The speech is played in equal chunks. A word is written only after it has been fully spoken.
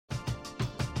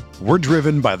We're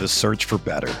driven by the search for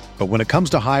better. But when it comes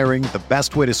to hiring, the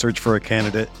best way to search for a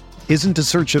candidate isn't to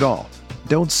search at all.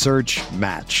 Don't search,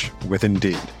 match with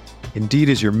Indeed. Indeed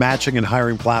is your matching and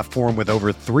hiring platform with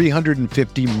over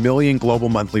 350 million global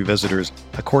monthly visitors,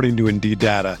 according to Indeed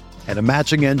data, and a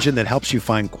matching engine that helps you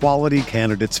find quality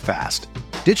candidates fast.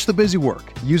 Ditch the busy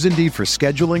work. Use Indeed for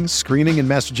scheduling, screening, and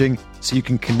messaging so you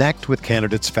can connect with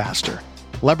candidates faster.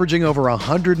 Leveraging over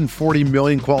 140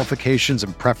 million qualifications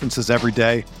and preferences every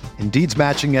day, Indeed's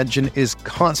matching engine is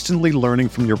constantly learning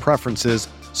from your preferences,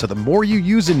 so the more you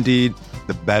use Indeed,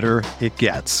 the better it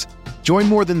gets. Join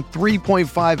more than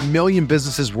 3.5 million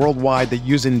businesses worldwide that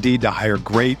use Indeed to hire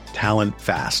great talent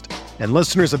fast. And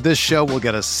listeners of this show will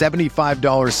get a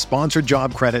 $75 sponsored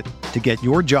job credit to get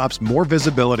your jobs more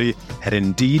visibility at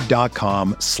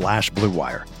Indeed.com/Blue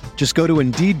Wire. Just go to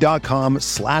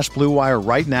Indeed.com/Blue Wire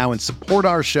right now and support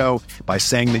our show by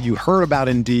saying that you heard about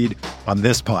Indeed on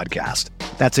this podcast.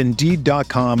 That's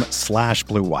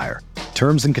Indeed.com/Blue Wire.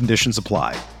 Terms and conditions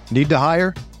apply. Need to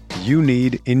hire? You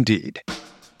need Indeed.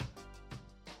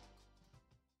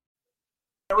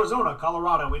 Arizona,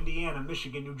 Colorado, Indiana,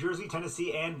 Michigan, New Jersey,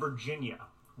 Tennessee, and Virginia.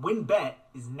 WynnBET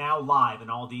is now live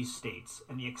in all these states,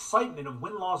 and the excitement of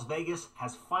Wynn Las Vegas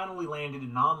has finally landed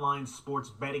in online sports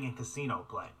betting and casino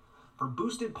play. From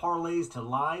boosted parlays to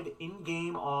live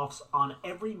in-game offs on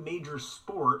every major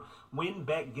sport,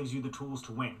 WynnBET gives you the tools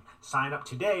to win. Sign up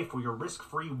today for your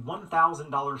risk-free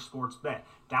 $1,000 sports bet.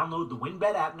 Download the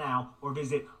WynnBET app now or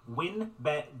visit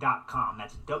wynnbet.com.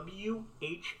 That's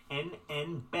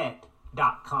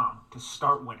WHNN-bet.com to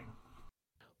start winning.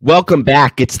 Welcome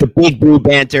back. It's the Big Blue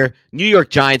Banter, New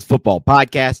York Giants football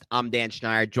podcast. I'm Dan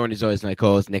Schneider, joined as always by my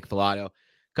co-host Nick Filato,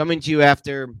 coming to you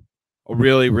after a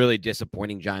really, really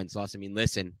disappointing Giants loss. I mean,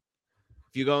 listen,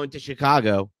 if you go into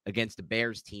Chicago against a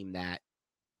Bears team that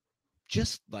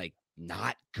just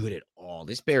not good at all.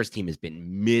 This Bears team has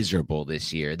been miserable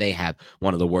this year. They have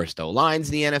one of the worst O-lines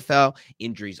in the NFL,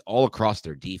 injuries all across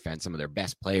their defense. Some of their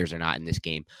best players are not in this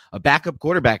game. A backup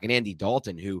quarterback in Andy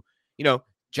Dalton who,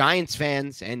 Giants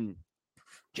fans and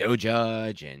Joe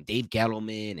Judge and Dave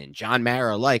Gettleman and John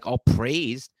Mara alike all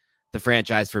praised the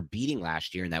franchise for beating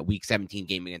last year in that Week 17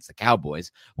 game against the Cowboys,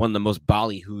 one of the most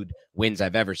ballyhooed wins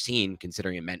I've ever seen,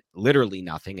 considering it meant literally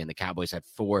nothing, and the Cowboys had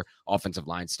 4 offensive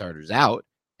line starters out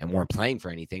and weren't playing for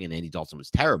anything, and Andy Dalton was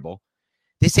terrible.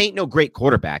 This ain't no great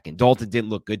quarterback, and Dalton didn't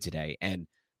look good today, and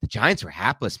the Giants were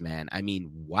hapless, man. I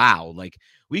mean, wow.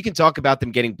 We can talk about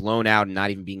them getting blown out and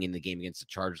not even being in the game against the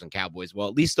Chargers and Cowboys. Well,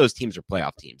 at least those teams are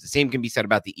playoff teams. The same can be said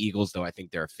about the Eagles, though I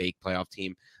think they're a fake playoff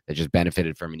team that just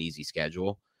benefited from an easy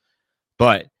schedule.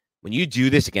 But when you do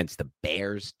this against the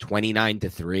Bears,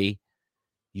 29-3,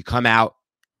 you come out,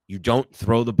 you don't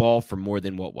throw the ball for more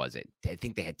than, what was it? I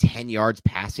think they had 10 yards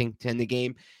passing to end the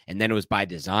game, and then it was by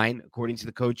design, according to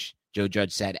the coach. Joe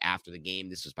Judge said after the game,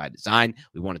 this was by design.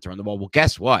 We wanted to run the ball. Well,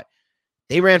 guess what?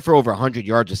 They ran for over 100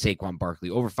 yards of Saquon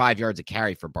Barkley, over 5 yards a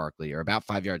carry for Barkley, or about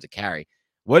 5 yards a carry.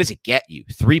 What does it get you?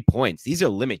 3 points. These are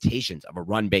limitations of a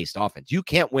run-based offense. You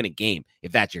can't win a game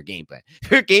if that's your game plan.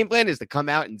 If your game plan is to come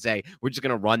out and say, we're just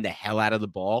going to run the hell out of the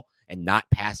ball and not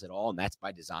pass at all, and that's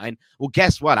by design. Well,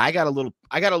 guess what? I got a little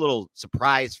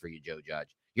surprise for you, Joe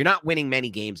Judge. You're not winning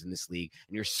many games in this league,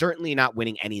 and you're certainly not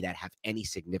winning any that have any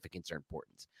significance or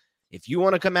importance. If you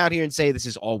want to come out here and say this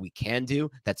is all we can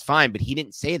do, that's fine. But he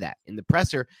didn't say that. In the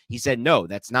presser, he said, no,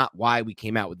 that's not why we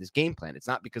came out with this game plan. It's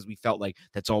not because we felt like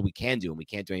that's all we can do and we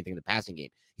can't do anything in the passing game.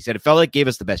 He said it felt like it gave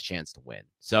us the best chance to win.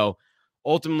 So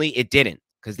ultimately it didn't,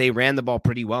 because they ran the ball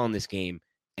pretty well in this game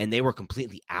and they were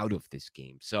completely out of this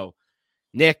game. So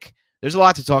Nick, there's a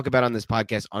lot to talk about on this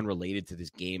podcast unrelated to this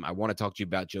game. I want to talk to you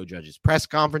about Joe Judge's press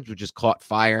conference, which just caught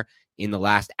fire in the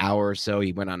last hour or so.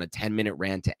 He went on a 10-minute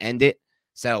rant to end it.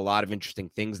 Said a lot of interesting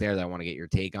things there that I want to get your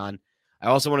take on. I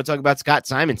also want to talk about Scott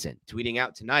Simonson tweeting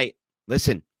out tonight.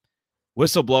 Listen,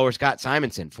 whistleblower Scott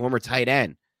Simonson, former tight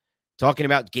end, talking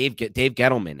about Dave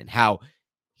Gettleman and how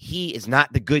he is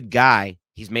not the good guy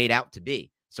he's made out to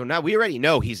be. So now we already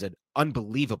know he's an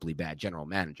unbelievably bad general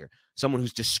manager, someone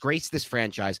who's disgraced this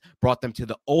franchise, brought them to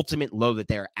the ultimate low that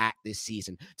they're at this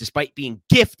season, despite being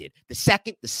gifted the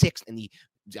 2nd, the 6th, and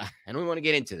I don't want to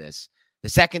get into this, the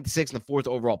 2nd, the 6th, and the 4th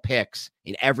overall picks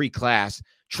in every class,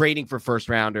 trading for first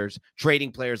rounders,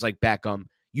 trading players like Beckham,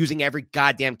 using every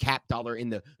goddamn cap dollar in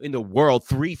the world,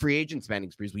 3 free agent spending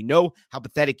sprees. We know how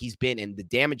pathetic he's been and the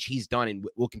damage he's done and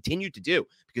will continue to do,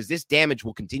 because this damage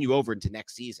will continue over into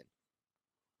next season.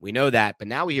 We know that, but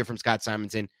now we hear from Scott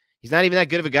Simonson, he's not even that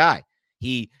good of a guy.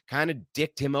 He kind of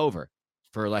dicked him over,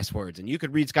 for less words. And you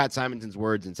could read Scott Simonson's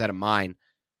words instead of mine.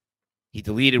 He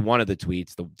deleted one of the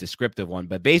tweets, the descriptive one,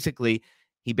 but basically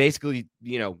He basically,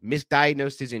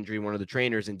 misdiagnosed his injury, one of the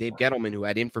trainers, and Dave Gettleman, who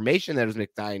had information that was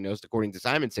misdiagnosed, according to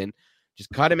Simonson, just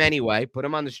cut him anyway, put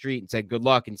him on the street and said, good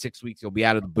luck. In 6 weeks, you'll be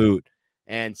out of the boot.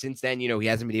 And since then, he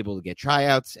hasn't been able to get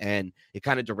tryouts, and it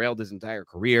kind of derailed his entire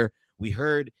career. We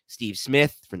heard Steve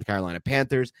Smith from the Carolina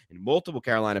Panthers and multiple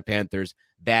Carolina Panthers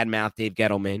badmouth Dave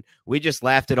Gettleman. We just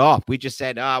laughed it off. We just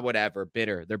said, whatever,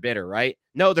 bitter. They're bitter, right?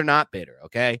 No, they're not bitter,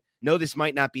 okay? No, this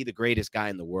might not be the greatest guy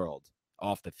in the world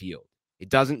off the field. It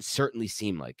doesn't certainly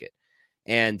seem like it.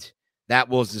 And that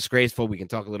was disgraceful. We can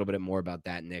talk a little bit more about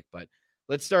that, Nick, but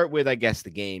let's start with, I guess, the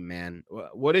game, man.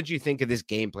 What did you think of this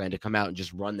game plan to come out and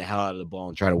just run the hell out of the ball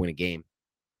and try to win a game?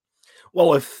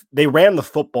 Well, if they ran the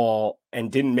football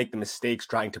and didn't make the mistakes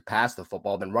trying to pass the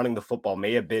football, then running the football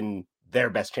may have been their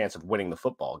best chance of winning the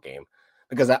football game.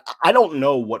 Because I don't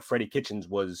know what Freddie Kitchens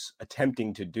was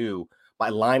attempting to do by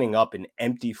lining up an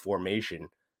empty formation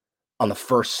on the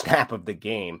first snap of the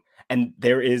game. And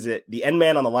there is the end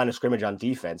man on the line of scrimmage on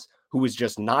defense who was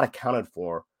just not accounted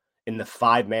for in the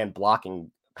 5-man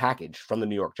blocking package from the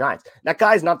New York Giants. That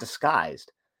guy's not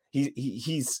disguised.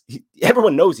 He's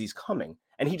everyone knows he's coming,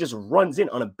 and he just runs in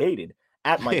unabated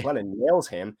at Mike Glennon, nails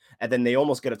him, and then they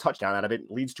almost get a touchdown out of it.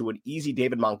 It leads to an easy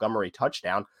David Montgomery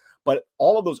touchdown. But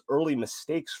all of those early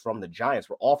mistakes from the Giants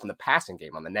were all from the passing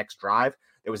game. On the next drive,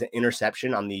 there was an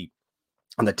interception on the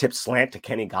tip slant to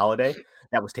Kenny Golladay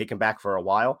that was taken back for a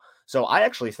while. So I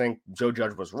actually think Joe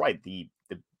Judge was right. The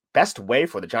best way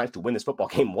for the Giants to win this football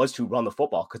game was to run the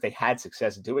football because they had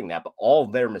success doing that. But all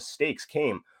of their mistakes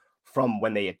came from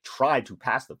when they had tried to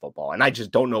pass the football. And I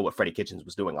just don't know what Freddie Kitchens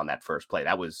was doing on that first play.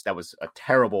 That was a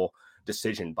terrible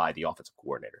decision by the offensive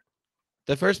coordinator.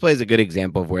 The first play is a good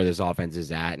example of where this offense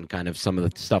is at and kind of some of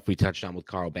the stuff we touched on with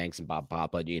Carl Banks and Bob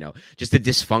Papa, just the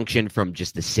dysfunction from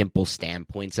just the simple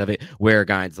standpoints of it, where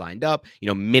guys lined up,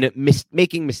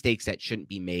 making mistakes that shouldn't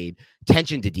be made,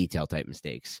 attention to detail type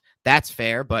mistakes. That's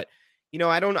fair, but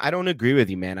I don't agree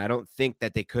with you, man. I don't think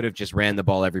that they could have just ran the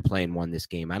ball every play and won this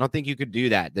game. I don't think you could do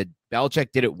that. The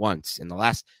Belichick did it once in the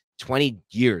last 20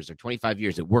 years or 25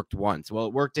 years. It worked once. Well,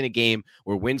 it worked in a game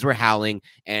where winds were howling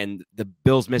and the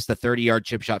Bills missed a 30-yard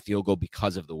chip shot field goal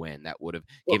because of the wind. That would have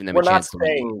given them a chance to win.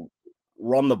 We're not saying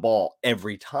run the ball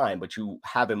every time, but you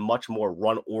have a much more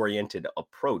run-oriented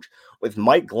approach with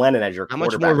Mike Glennon as your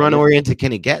quarterback. How much more run-oriented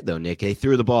can it get, though, Nick? They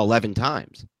threw the ball 11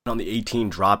 times. On the 18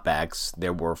 dropbacks,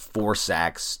 there were 4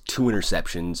 sacks, 2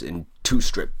 interceptions, and 2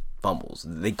 strip fumbles.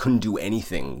 They couldn't do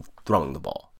anything throwing the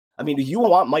ball. I mean, do you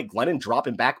want Mike Glennon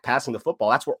dropping back, passing the football?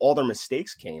 That's where all their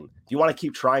mistakes came. If you want to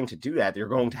keep trying to do that, you're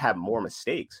going to have more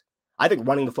mistakes. I think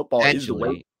running the football is the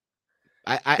way.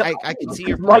 I can see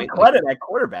your point. Mike Glennon at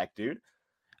quarterback, dude.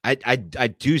 I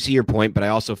do see your point, but I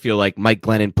also feel like Mike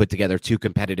Glennon put together 2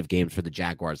 competitive games for the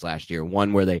Jaguars last year.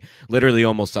 One where they literally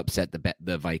almost upset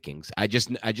the Vikings. I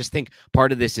just think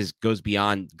part of this goes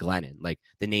beyond Glennon, like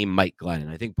the name Mike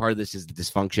Glennon. I think part of this is the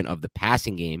dysfunction of the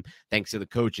passing game, thanks to the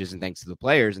coaches and thanks to the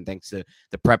players and thanks to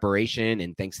the preparation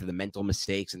and thanks to the mental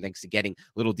mistakes and thanks to getting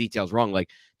little details wrong. Like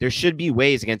there should be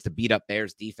ways against the beat up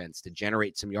Bears defense to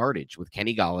generate some yardage with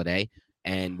Kenny Golladay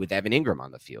and with Evan Ingram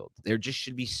on the field. There just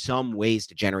should be some ways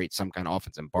to generate some kind of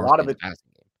offense and bar. A lot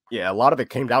of it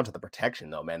came down to the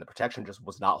protection, though, man. The protection just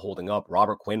was not holding up.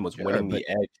 Robert Quinn was winning the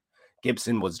edge.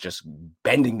 Gibson was just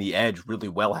bending the edge really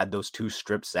well, had those 2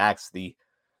 strip sacks. The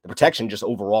protection just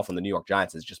overall from the New York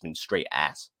Giants has just been straight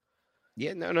ass.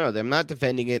 Yeah, no, I'm not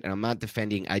defending it, and I'm not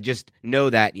defending. I just know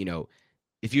that,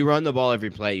 if you run the ball every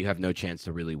play, you have no chance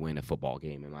to really win a football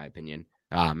game, in my opinion.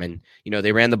 And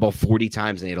they ran the ball 40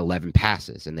 times and they had 11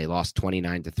 passes and they lost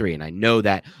 29-3. And I know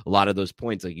that a lot of those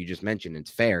points, like you just mentioned, it's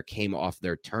fair, came off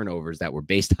their turnovers that were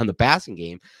based on the passing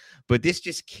game. But this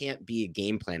just can't be a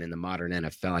game plan in the modern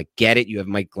NFL. I get it. You have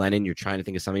Mike Glennon. You're trying to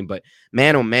think of something. But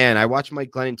man, oh man, I watched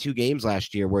Mike Glennon 2 games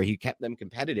last year where he kept them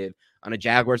competitive on a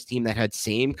Jaguars team that had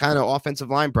same kind of offensive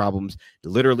line problems.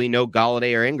 Literally no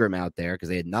Golladay or Ingram out there because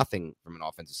they had nothing from an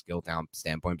offensive skill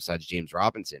standpoint besides James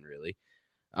Robinson, really.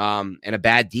 And a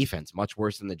bad defense, much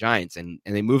worse than the Giants. And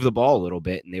they moved the ball a little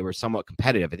bit and they were somewhat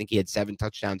competitive. I think he had 7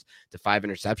 touchdowns to 5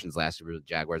 interceptions last year with the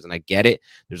Jaguars. And I get it.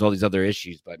 There's all these other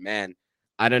issues, but man,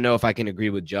 I don't know if I can agree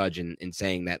with Judge in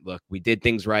saying that, look, we did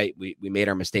things right. We made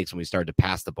our mistakes when we started to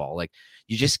pass the ball. Like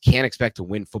you just can't expect to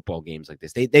win football games like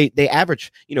this. They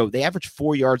average, they average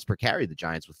 4 yards per carry, the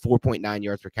Giants, with 4.9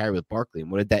 yards per carry with Barkley. And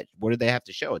what did they have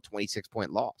to show? A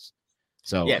 26-point loss.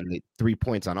 So yeah. And 3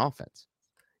 points on offense.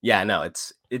 Yeah, no,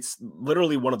 it's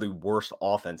literally one of the worst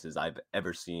offenses I've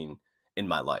ever seen in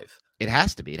my life. It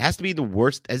has to be. It has to be the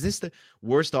worst. Is this the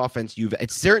worst offense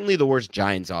it's certainly the worst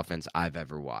Giants offense I've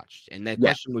ever watched. And the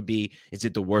question would be, is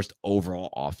it the worst overall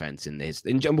offense in this?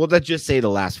 And well, let's just say the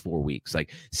last 4 weeks,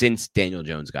 like since Daniel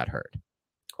Jones got hurt.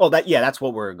 Oh, that's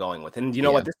what we're going with. And you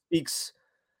know what? This speaks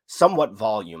somewhat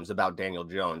volumes about Daniel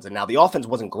Jones. And now the offense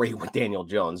wasn't great with Daniel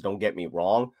Jones, don't get me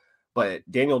wrong. But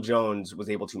Daniel Jones was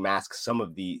able to mask some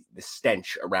of the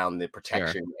stench around the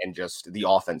protection and just the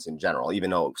offense in general,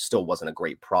 even though it still wasn't a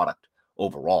great product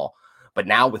overall. But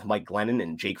now with Mike Glennon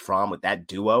and Jake Fromm, with that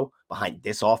duo behind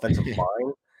this offensive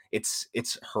line, it's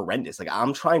horrendous. Like,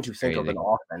 I'm trying to think of an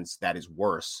offense that is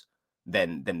worse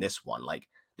than this one. Like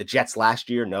the Jets last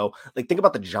year, no. Like, think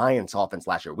about the Giants offense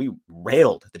last year. We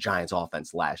railed the Giants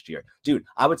offense last year. Dude,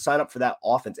 I would sign up for that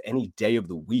offense any day of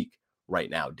the week right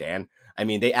now, Dan. I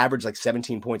mean, they average like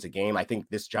 17 points a game. I think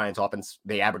this Giants offense,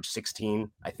 they averaged 16,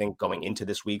 I think, going into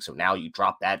this week. So now you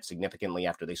drop that significantly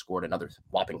after they scored another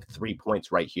whopping 3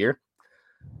 points right here.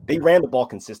 They ran the ball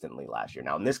consistently last year.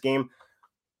 Now, in this game,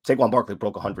 Saquon Barkley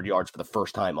broke 100 yards for the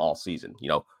first time all season. You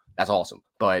know, that's awesome.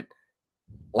 But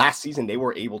last season, they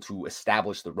were able to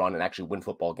establish the run and actually win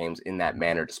football games in that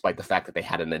manner, despite the fact that they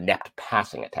had an inept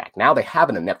passing attack. Now they have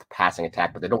an inept passing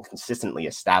attack, but they don't consistently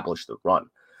establish the run.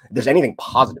 If there's anything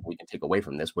positive we can take away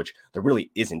from this, which there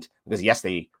really isn't, because yes,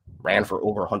 they ran for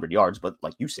over 100 yards, but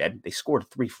like you said, they scored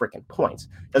 3 freaking points.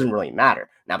 It doesn't really matter.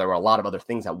 Now, there were a lot of other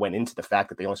things that went into the fact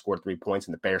that they only scored 3 points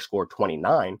and the Bears scored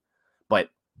 29. But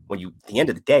when you, at the end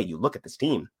of the day, you look at this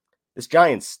team, this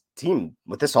Giants team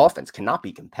with this offense cannot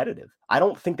be competitive. I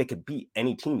don't think they could beat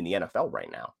any team in the NFL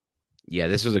right now. Yeah,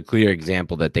 this was a clear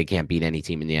example that they can't beat any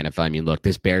team in the NFL. I mean, look,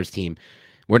 this Bears team,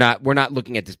 we're not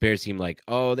looking at this Bears team like,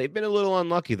 oh, they've been a little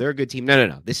unlucky. They're a good team.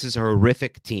 No. This is a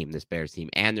horrific team, this Bears team,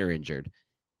 and they're injured.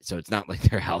 So it's not like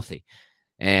they're healthy.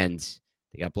 And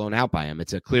they got blown out by them.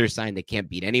 It's a clear sign they can't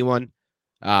beat anyone.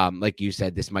 Like you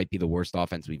said, this might be the worst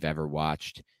offense we've ever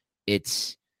watched.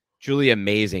 It's truly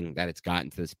amazing that it's gotten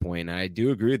to this point. And I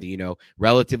do agree with you. You know,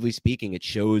 relatively speaking, it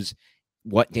shows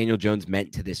what Daniel Jones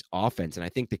meant to this offense. And I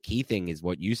think the key thing is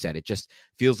what you said. It just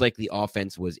feels like the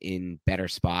offense was in better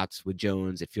spots with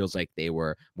Jones. It feels like they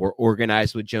were more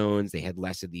organized with Jones. They had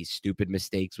less of these stupid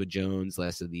mistakes with Jones,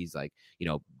 less of these, like, you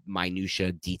know,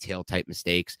 minutia detail type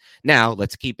mistakes. Now,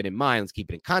 let's keep it in mind. Let's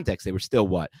keep it in context. They were still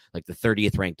like the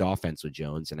 30th ranked offense with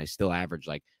Jones. And I still averaged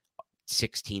like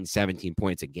 16, 17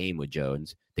 points a game with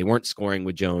Jones. They weren't scoring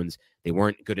with Jones. They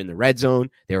weren't good in the red zone.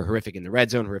 They were horrific in the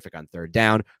red zone, horrific on third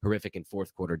down, horrific in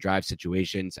fourth quarter drive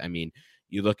situations. I mean,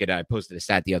 you look at, I posted a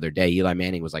stat the other day, Eli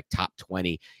Manning was like top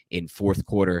 20 in fourth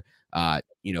quarter,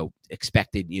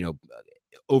 expected,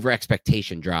 over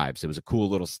expectation drives. It was a cool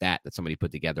little stat that somebody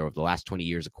put together over the last 20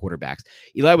 years of quarterbacks.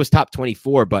 Eli was top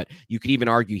 24, but you could even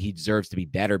argue he deserves to be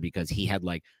better because he had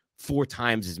like 4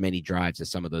 times as many drives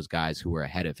as some of those guys who were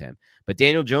ahead of him. But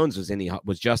Daniel Jones was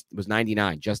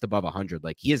 99, just above 100.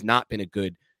 Like, he has not been a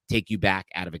good take you back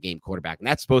out of a game quarterback. And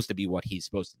that's supposed to be what he's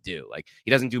supposed to do. Like,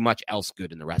 he doesn't do much else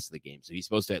good in the rest of the game. So he's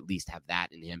supposed to at least have that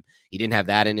in him. He didn't have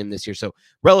that in him this year. So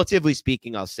relatively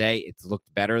speaking, I'll say it's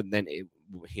looked better than it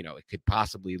could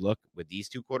possibly look with these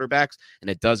two quarterbacks. And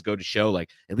it does go to show,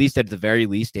 like, at least at the very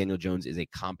least, Daniel Jones is a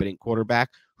competent quarterback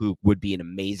who would be an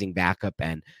amazing backup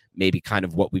and maybe kind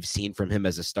of what we've seen from him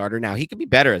as a starter. Now, he could be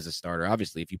better as a starter,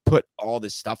 obviously, if you put all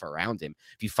this stuff around him,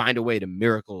 if you find a way to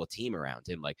miracle a team around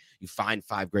him, like you find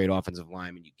 5 great offensive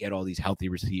linemen, you get all these healthy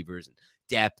receivers and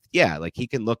depth. Yeah, like he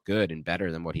can look good and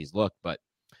better than what he's looked. But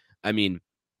I mean,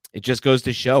 it just goes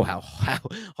to show how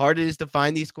hard it is to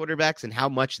find these quarterbacks and how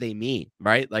much they mean,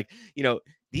 right? Like,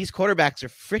 these quarterbacks are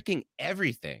freaking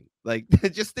everything. Like,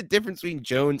 just the difference between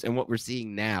Jones and what we're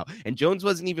seeing now. And Jones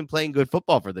wasn't even playing good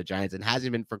football for the Giants and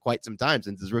hasn't been for quite some time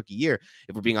since his rookie year,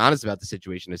 if we're being honest about the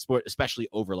situation, especially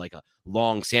over like a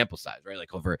long sample size, right?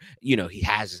 Like over, he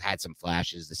has had some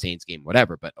flashes, the Saints game,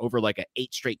 whatever, but over like an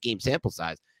 8 straight game sample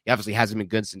size, he obviously hasn't been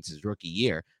good since his rookie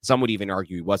year. Some would even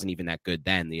argue he wasn't even that good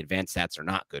then. The advanced stats are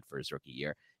not good for his rookie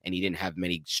year, and he didn't have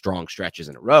many strong stretches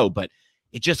in a row, but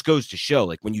it just goes to show,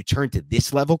 like, when you turn to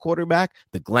this level quarterback,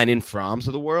 the Glennon Fromms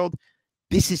of the world,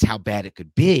 this is how bad it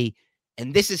could be.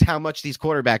 And this is how much these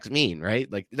quarterbacks mean, right?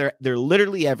 Like, they're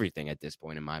literally everything at this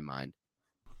point in my mind.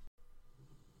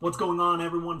 What's going on,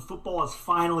 everyone? Football is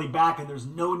finally back, and there's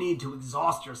no need to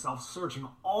exhaust yourself searching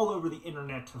all over the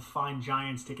internet to find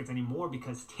Giants tickets anymore,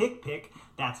 because TickPick,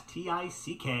 that's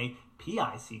TickPick,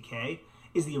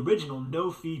 is the original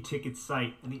no-fee ticket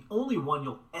site and the only one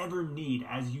you'll ever need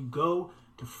as you go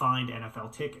to find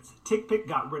NFL tickets. TickPick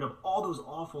got rid of all those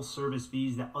awful service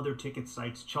fees that other ticket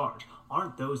sites charge.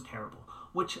 Aren't those terrible?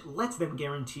 Which lets them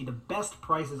guarantee the best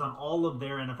prices on all of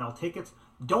their NFL tickets,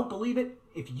 Don't believe it?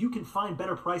 If you can find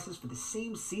better prices for the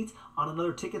same seats on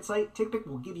another ticket site, TickPick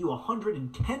will give you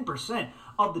 110%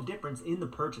 of the difference in the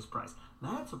purchase price.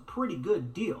 That's a pretty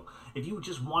good deal. If you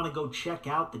just want to go check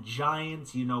out the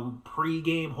Giants,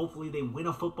 pregame, hopefully they win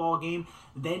a football game,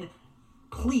 then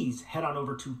please head on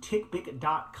over to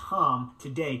tickpick.com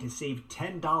today to save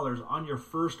 $10 on your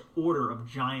first order of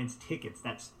Giants tickets.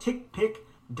 That's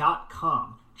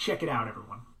tickpick.com. Check it out,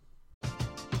 everyone.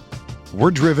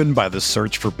 We're driven by the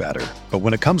search for better. But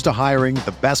when it comes to hiring,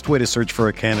 the best way to search for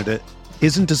a candidate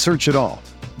isn't to search at all.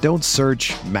 Don't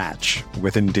search, match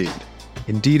with Indeed.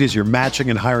 Indeed is your matching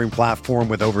and hiring platform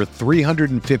with over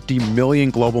 350 million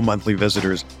global monthly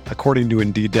visitors, according to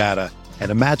Indeed data, and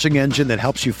a matching engine that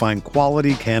helps you find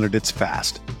quality candidates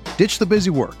fast. Ditch the busy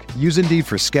work. Use Indeed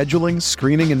for scheduling,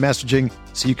 screening, and messaging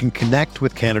so you can connect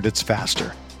with candidates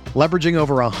faster. Leveraging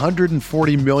over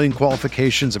 140 million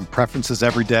qualifications and preferences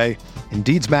every day,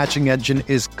 Indeed's matching engine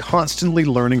is constantly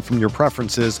learning from your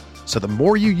preferences, so the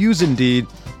more you use Indeed,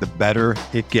 the better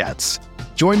it gets.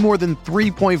 Join more than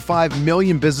 3.5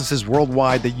 million businesses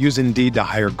worldwide that use Indeed to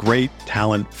hire great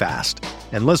talent fast.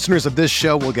 And listeners of this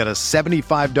show will get a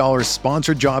 $75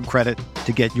 sponsored job credit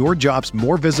to get your jobs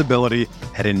more visibility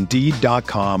at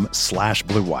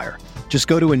Indeed.com/Blue Wire. Just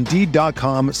go to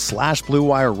Indeed.com/Blue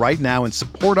Wire right now and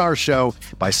support our show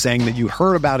by saying that you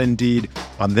heard about Indeed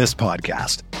on this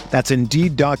podcast. That's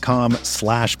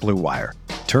Indeed.com/Blue Wire.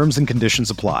 Terms and conditions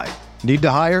apply. Need to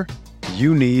hire?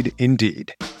 You need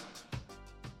Indeed.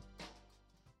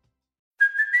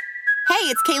 Hey,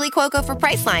 it's Kaylee Cuoco for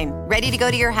Priceline. Ready to go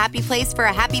to your happy place for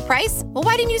a happy price? Well,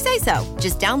 why didn't you say so?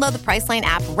 Just download the Priceline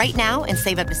app right now and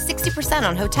save up to 60%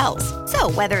 on hotels.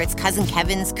 So whether it's Cousin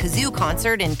Kevin's Kazoo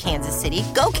Concert in Kansas City,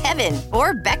 go Kevin,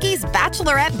 or Becky's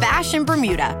Bachelorette Bash in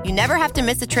Bermuda, you never have to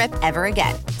miss a trip ever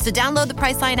again. So download the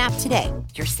Priceline app today.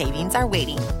 Your savings are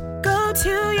waiting. Go to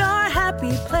your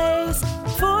happy place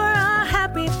for a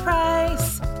happy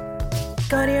price.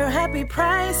 Go to your happy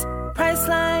price,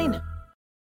 Priceline.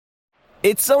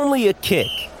 It's only a kick,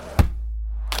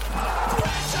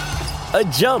 a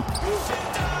jump,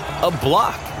 a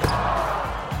block.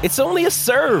 It's only a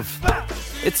serve.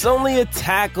 It's only a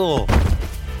tackle,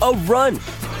 a run.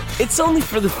 It's only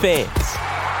for the fans.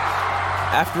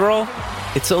 After all,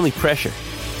 it's only pressure.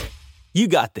 You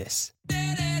got this.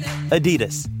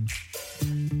 Adidas.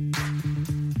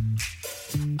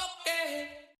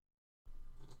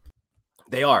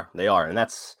 They are. And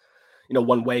that's,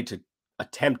 one way to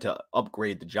attempt to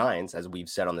upgrade the Giants, as we've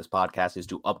said on this podcast, is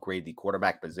to upgrade the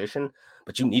quarterback position.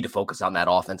 But you need to focus on that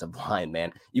offensive line,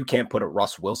 man. You can't put a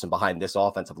Russ Wilson behind this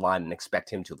offensive line and expect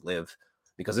him to live,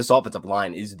 because this offensive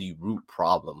line is the root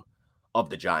problem of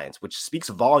the Giants, which speaks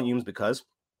volumes because,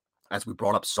 as we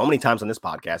brought up so many times on this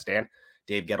podcast, Dan,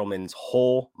 Dave Gettleman's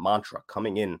whole mantra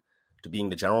coming in to being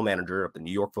the general manager of the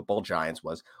New York Football Giants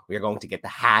was, we are going to get the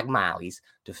Hag Mollies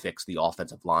to fix the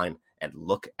offensive line, and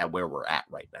look at where we're at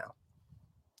right now.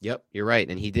 Yep, you're right.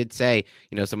 And he did say,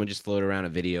 someone just floated around a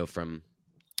video from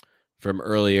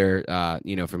earlier,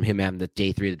 from him having the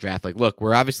day 3 of the draft. Like, look,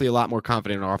 we're obviously a lot more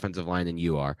confident in our offensive line than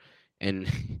you are.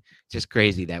 And just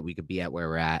crazy that we could be at where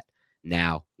we're at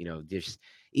now. Just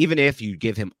even if you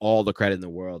give him all the credit in the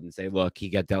world and say, look, he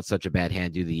got dealt such a bad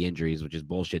hand due to the injuries, which is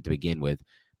bullshit to begin with.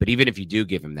 But even if you do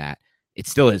give him that,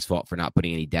 it's still his fault for not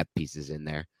putting any depth pieces in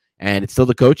there. And it's still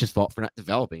the coach's fault for not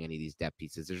developing any of these depth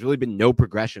pieces. There's really been no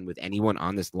progression with anyone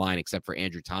on this line except for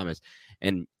Andrew Thomas.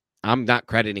 And I'm not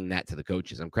crediting that to the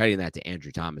coaches. I'm crediting that to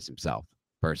Andrew Thomas himself,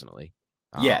 personally.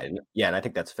 Yeah, and I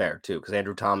think that's fair, too, because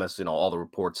Andrew Thomas, all the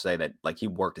reports say that, he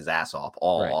worked his ass off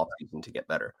all offseason to get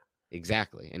better.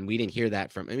 Exactly. And we didn't hear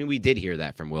that we did hear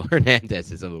that from Will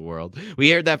Hernandez's of the world. We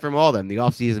heard that from all of them. The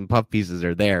offseason puff pieces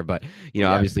are there, but,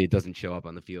 obviously it doesn't show up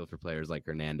on the field for players like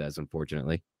Hernandez,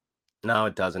 unfortunately. No,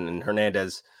 it doesn't. And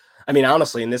Hernandez,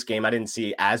 honestly, in this game, I didn't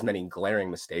see as many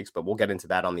glaring mistakes, but we'll get into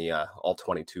that on the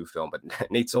All-22 film. But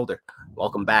Nate Solder,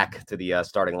 welcome back to the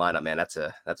starting lineup, man. That's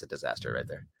a disaster right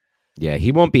there. Yeah,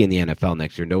 he won't be in the NFL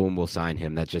next year. No one will sign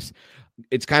him.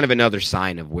 It's kind of another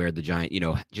sign of where the Giants,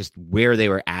 just where they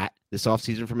were at this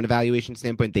offseason from an evaluation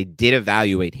standpoint. They did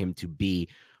evaluate him to be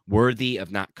worthy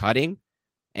of not cutting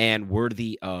and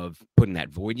worthy of putting that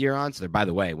void year on. So, by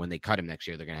the way, when they cut him next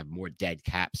year, they're going to have more dead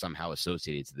cap somehow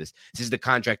associated to this. This is the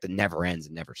contract that never ends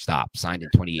and never stops, signed in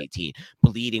 2018,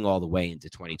 bleeding all the way into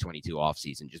 2022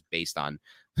 offseason, just based on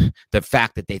the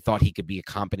fact that they thought he could be a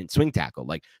competent swing tackle.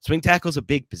 Like, swing tackle is a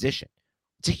big position.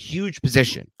 It's a huge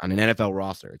position on an NFL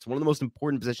roster. It's one of the most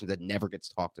important positions that never gets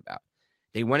talked about.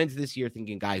 They went into this year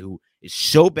thinking guy who is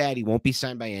so bad he won't be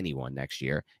signed by anyone next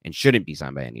year and shouldn't be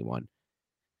signed by anyone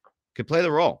could play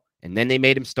the role. And then they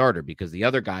made him starter because the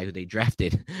other guy who they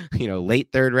drafted, late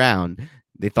third round,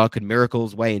 they thought could miracle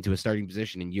his way into a starting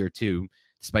position in year 2,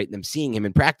 despite them seeing him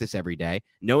in practice every day,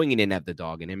 knowing he didn't have the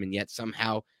dog in him, and yet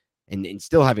somehow, and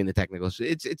still having the technical.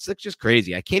 It's just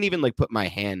crazy. I can't even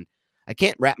I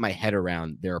can't wrap my head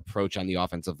around their approach on the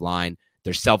offensive line,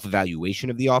 their self-evaluation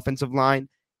of the offensive line,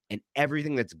 and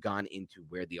everything that's gone into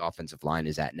where the offensive line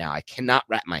is at now. I cannot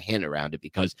wrap my hand around it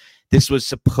because this was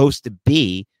supposed to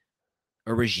be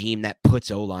a regime that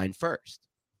puts O-line first.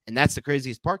 And that's the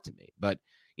craziest part to me. But,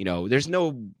 there's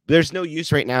no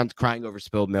use right now in crying over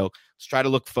spilled milk. Let's try to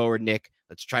look forward, Nick.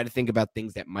 Let's try to think about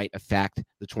things that might affect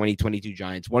the 2022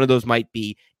 Giants. One of those might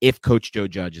be if Coach Joe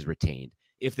Judge is retained,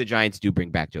 if the Giants do bring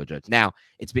back Joe Judge. Now,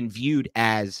 it's been viewed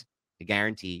as a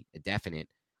guarantee, a definite,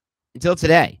 until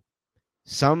today.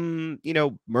 Some,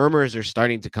 murmurs are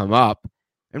starting to come up,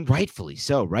 and rightfully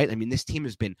so, right? I mean, this team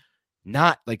has been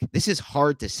this is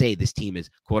hard to say this team is,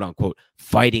 quote unquote,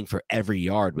 fighting for every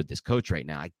yard with this coach right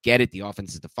now. I get it. The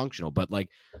offense is dysfunctional, but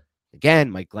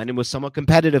again, Mike Glennon was somewhat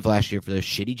competitive last year for the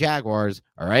shitty Jaguars.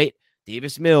 All right.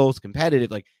 Davis Mills,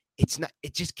 competitive.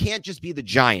 It just can't just be the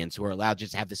Giants who are allowed to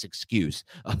just have this excuse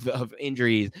of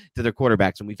injuries to their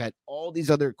quarterbacks. And we've had all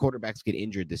these other quarterbacks get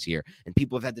injured this year, and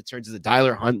people have had to turn to the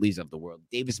Tyler Huntleys of the world,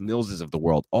 Davis Millses of the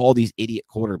world, all these idiot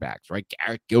quarterbacks, right?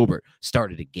 Garrett Gilbert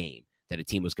started a game that a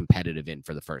team was competitive in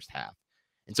for the first half.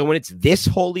 And so when it's this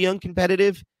wholly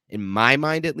uncompetitive, in my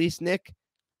mind at least, Nick,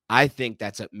 I think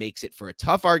that's what makes it for a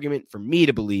tough argument for me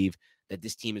to believe that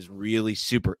this team is really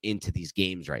super into these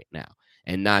games right now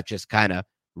and not just kind of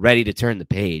ready to turn the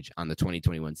page on the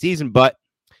 2021 season. But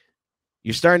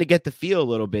you're starting to get the feel a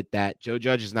little bit that Joe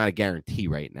Judge is not a guarantee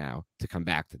right now to come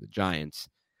back to the Giants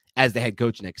as the head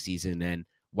coach next season. And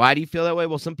why do you feel that way?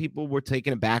 Well, some people were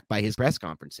taken aback by his press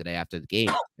conference today after the game.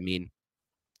 I mean,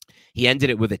 he ended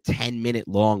it with a 10-minute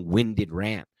long winded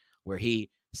rant where he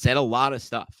said a lot of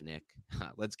stuff, Nick.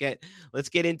 Let's get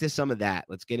into some of that.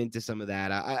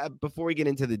 Before we get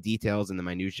into the details and the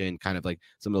minutia and kind of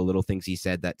some of the little things he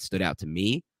said that stood out to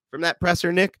me from that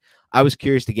presser, Nick, I was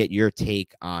curious to get your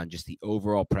take on just the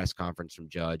overall press conference from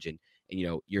Judge and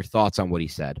your thoughts on what he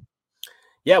said.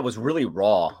 Yeah, it was really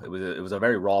raw. It was a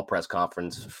very raw press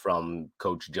conference from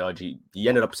Coach Judge. He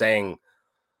ended up saying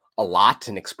a lot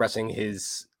and expressing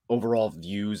his overall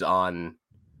views on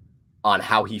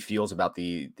how he feels about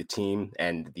the team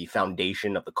and the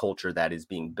foundation of the culture that is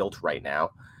being built right now.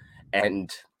 And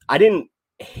I didn't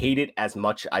hate it as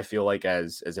much, I feel like,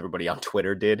 as everybody on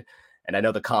Twitter did. And I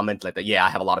know the comment I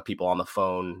have a lot of people on the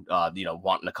phone,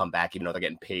 wanting to come back, even though they're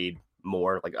getting paid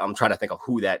more. I'm trying to think of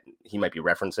who that he might be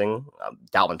referencing.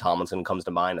 Dalvin Tomlinson comes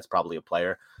to mind. That's probably a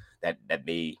player that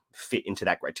may fit into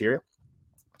that criteria.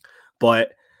 But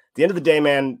at the end of the day,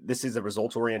 man, this is a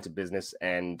results-oriented business,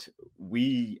 and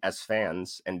we as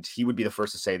fans, and he would be the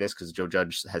first to say this because Joe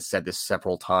Judge has said this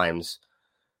several times,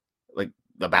 and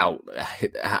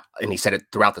he said it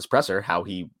throughout this presser, how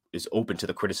he is open to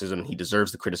the criticism and he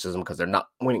deserves the criticism because they're not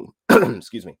winning,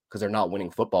 because they're not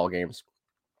winning football games.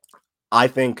 I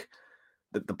think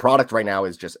that the product right now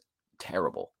is just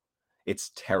terrible.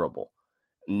 It's terrible.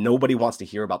 Nobody wants to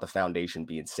hear about the foundation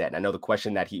being set. And I know the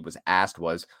question that he was asked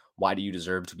was, why do you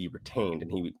deserve to be retained?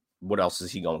 And what else is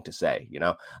he going to say?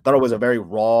 I thought it was a very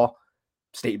raw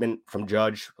statement from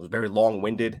Judge. It was very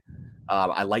long-winded.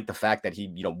 I like the fact that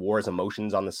he, wore his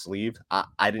emotions on the sleeve.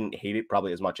 I didn't hate it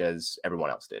probably as much as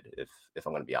everyone else did, if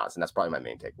I'm going to be honest. And that's probably my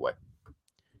main takeaway.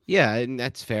 Yeah, and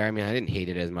that's fair. I mean, I didn't hate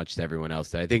it as much as everyone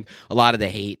else did. I think a lot of the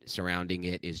hate surrounding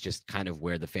it is just kind of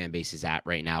where the fan base is at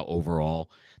right now overall.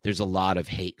 There's a lot of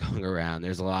hate going around.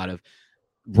 There's a lot of,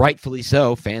 rightfully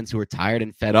so, fans who are tired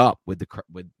and fed up with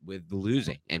the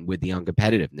losing and with the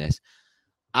uncompetitiveness.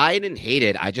 I didn't hate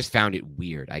it. I just found it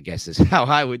weird, I guess, is what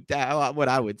I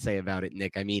would say about it,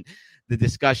 Nick. I mean, the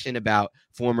discussion about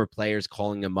former players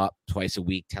calling him up twice a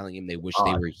week, telling him they wish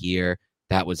they were here.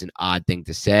 That was an odd thing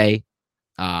to say.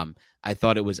 I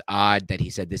thought it was odd that he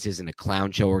said this isn't a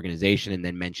clown show organization and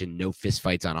then mentioned no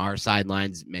fistfights on our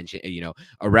sidelines, mentioned,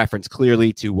 a reference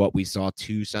clearly to what we saw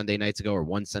one Sunday night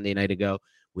ago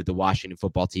with the Washington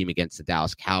football team against the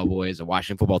Dallas Cowboys, a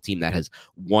Washington football team that has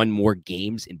won more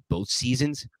games in both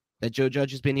seasons that Joe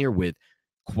Judge has been here with,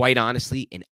 quite honestly,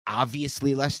 an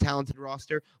obviously less talented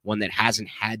roster, one that hasn't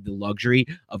had the luxury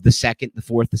of the 2nd, the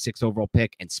 4th, the 6th overall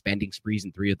pick and spending sprees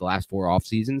in 3 of the last 4 off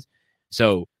seasons.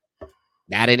 So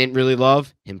that I didn't really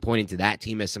love, him pointing to that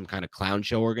team as some kind of clown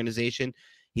show organization.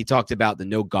 He talked about the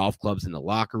no golf clubs in the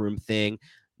locker room thing.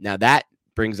 Now that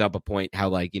brings up a point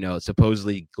how,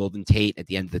 supposedly Golden Tate at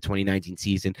the end of the 2019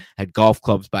 season had golf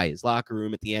clubs by his locker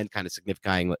room at the end, kind of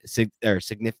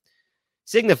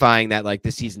signifying that like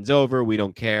the season's over. We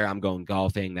don't care. I'm going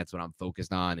golfing. That's what I'm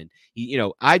focused on. And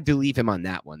I believe him on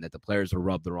that one, that the players were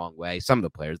rubbed the wrong way. Some of the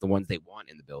players, the ones they want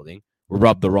in the building, were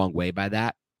rubbed the wrong way by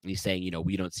that. And he's saying,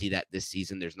 we don't see that this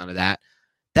season. There's none of that.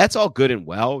 That's all good and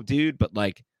well, dude. But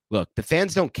like, look, the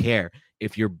fans don't care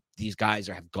if these guys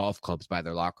have golf clubs by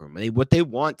their locker room. What they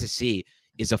want to see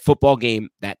is a football game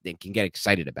that they can get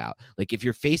excited about. Like if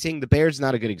you're facing the Bears,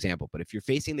 not a good example, but if you're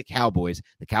facing the Cowboys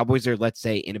are, let's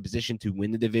say, in a position to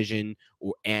win the division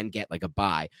and get like a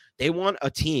bye. They want a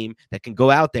team that can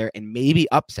go out there and maybe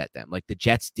upset them, like the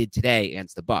Jets did today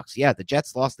against the Bucs. Yeah, the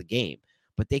Jets lost the game,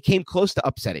 but they came close to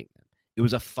upsetting them. It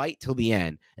was a fight till the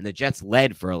end, and the Jets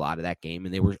led for a lot of that game,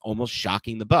 and they were almost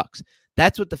shocking the Bucs.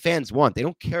 That's what the fans want. They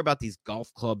don't care about these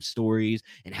golf club stories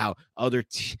and how other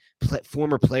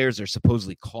former players are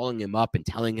supposedly calling him up and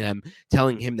telling him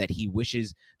that they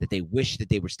wish that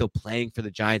they were still playing for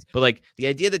the Giants. But like the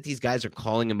idea that these guys are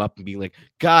calling him up and being like,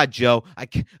 God, Joe, I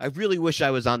really wish I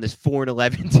was on this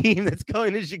 4-11 team that's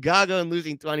going to Chicago and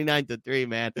losing 29-3,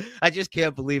 man. I just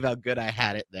can't believe how good I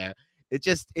had it there. It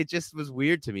just was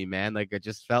weird to me, man. Like, I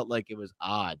just felt like it was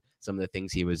odd, some of the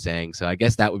things he was saying. So I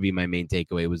guess that would be my main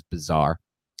takeaway. It was bizarre.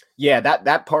 Yeah,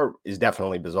 that part is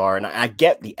definitely bizarre. And I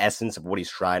get the essence of what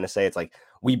he's trying to say. It's like,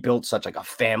 we built such like a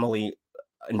family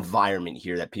environment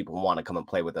here that people want to come and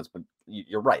play with us. But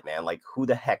you're right, man. Like, who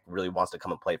the heck really wants to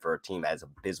come and play for a team as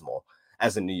abysmal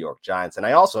as the New York Giants? And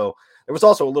there was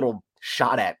also a little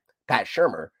shot at Pat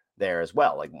Shurmur there as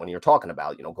well. Like when you're talking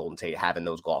about, Golden Tate having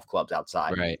those golf clubs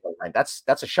outside, right?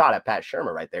 That's a shot at Pat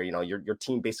Shurmur right there. Your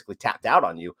team basically tapped out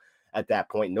on you at that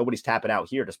point. Nobody's tapping out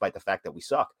here, despite the fact that we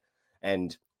suck.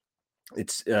 And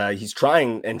it's he's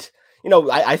trying. And,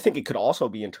 I think it could also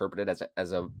be interpreted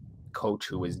as a coach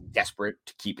who is desperate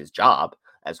to keep his job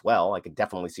as well. I could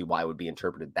definitely see why it would be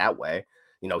interpreted that way.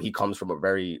 He comes from a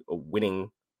very winning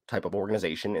type of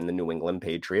organization in the New England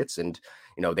Patriots, and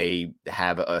they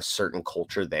have a certain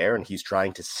culture there, and he's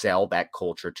trying to sell that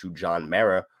culture to John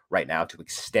Mara right now to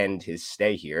extend his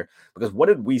stay here. Because what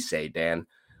did we say, Dan,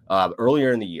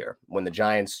 earlier in the year when the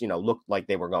Giants looked like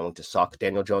they were going to suck?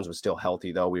 Daniel Jones was still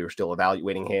healthy, though. We were still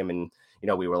evaluating him, and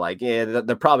we were like, yeah,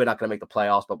 they're probably not going to make the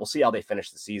playoffs, but we'll see how they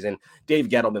finish the season. Dave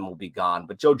Gettleman will be gone,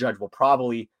 but Joe Judge will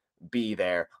probably be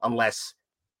there unless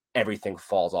everything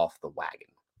falls off the wagon.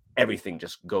 Everything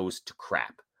just goes to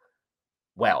crap.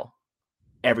 Well,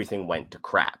 everything went to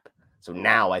crap. So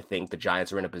now I think the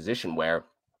Giants are in a position where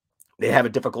they have a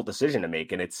difficult decision to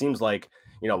make. And it seems like,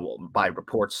 by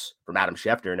reports from Adam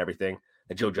Schefter and everything,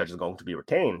 that Joe Judge is going to be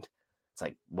retained. It's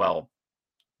like, well,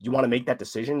 you want to make that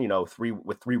decision,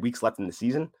 with 3 weeks left in the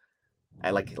season,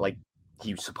 like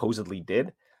he supposedly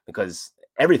did, because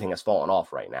everything has fallen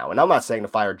off right now. And I'm not saying to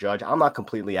fire Judge. I'm not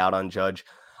completely out on Judge.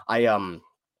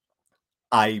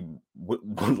 I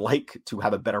would like to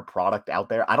have a better product out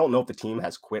there. I don't know if the team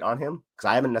has quit on him, because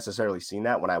I haven't necessarily seen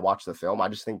that when I watch the film. I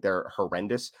just think they're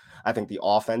horrendous. I think the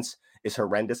offense is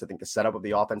horrendous. I think the setup of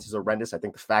the offense is horrendous. I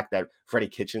think the fact that Freddie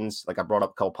Kitchens, like I brought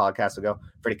up a couple podcasts ago,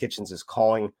 Freddie Kitchens is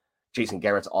calling Jason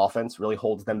Garrett's offense really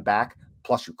holds them back.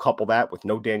 Plus, you couple that with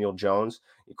no Daniel Jones.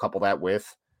 You couple that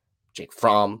with Jake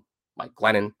Fromm, Mike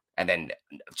Glennon, and then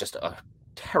just a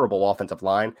terrible offensive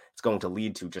line. It's going to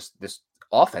lead to just this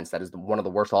offense that is one of the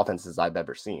worst offenses I've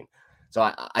ever seen. So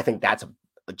I think that's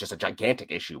just a gigantic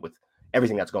issue with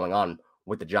everything that's going on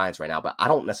with the Giants right now. But I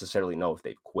don't necessarily know if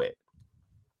they've quit.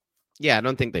 Yeah, I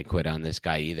don't think they quit on this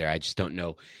guy either. I just don't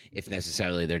know if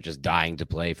necessarily they're just dying to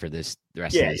play for the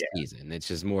rest of this season. It's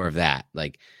just more of that.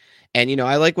 Like, and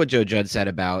I like what Joe Judge said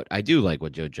about. I do like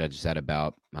what Joe Judge said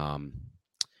about.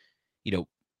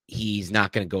 He's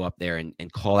not going to go up there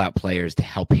and call out players to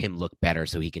help him look better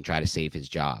so he can try to save his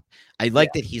job. I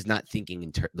like that he's not thinking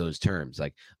in those terms.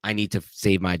 Like, I need to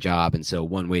save my job. And so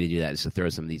one way to do that is to throw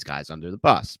some of these guys under the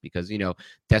bus because,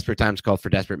 desperate times call for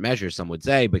desperate measures, some would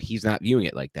say, but he's not viewing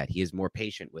it like that. He is more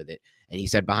patient with it. And he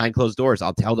said, behind closed doors,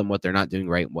 I'll tell them what they're not doing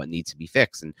right and what needs to be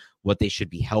fixed and what they should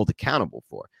be held accountable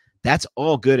for. That's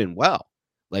all good and well.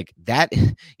 Like that,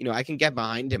 I can get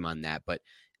behind him on that, but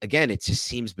again, it just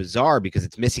seems bizarre because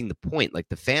it's missing the point. Like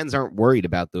the fans aren't worried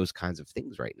about those kinds of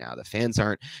things right now. The fans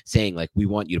aren't saying like, we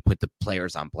want you to put the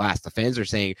players on blast. The fans are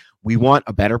saying we want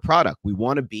a better product. We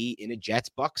want to be in a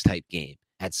Jets-Bucks type game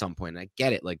at some point. And I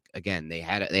get it. Like, again, they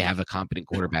have a competent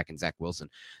quarterback in Zach Wilson.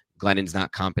 Glennon's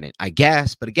not competent, I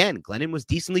guess. But again, Glennon was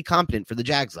decently competent for the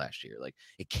Jags last year. Like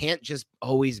it can't just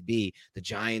always be the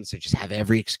Giants that just have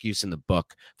every excuse in the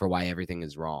book for why everything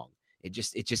is wrong. It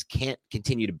just can't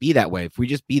continue to be that way. If we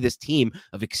just be this team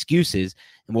of excuses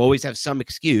and we'll always have some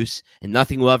excuse and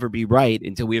nothing will ever be right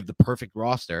until we have the perfect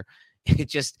roster, it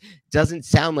just doesn't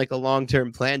sound like a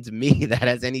long-term plan to me that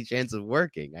has any chance of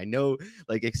working. I know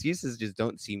like excuses just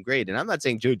don't seem great. And I'm not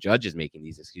saying Joe Judge is making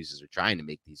these excuses or trying to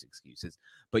make these excuses,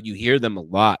 but you hear them a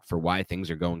lot for why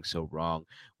things are going so wrong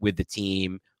with the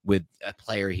team, with a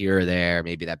player here or there,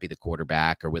 maybe that be the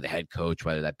quarterback, or with a head coach,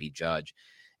 whether that be Judge.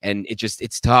 And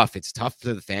it's tough. It's tough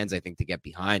for the fans, I think, to get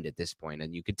behind at this point.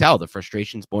 And you could tell the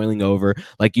frustration's boiling over.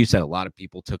 Like you said, a lot of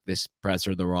people took this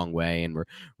presser the wrong way and were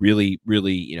really,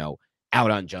 really, out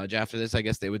on Judge after this, I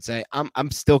guess they would say.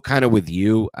 I'm still kind of with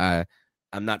you.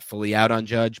 I'm not fully out on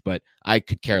Judge, but I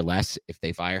could care less if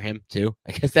they fire him too.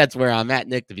 I guess that's where I'm at,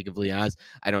 Nick, to be completely honest.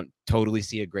 I don't totally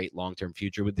see a great long-term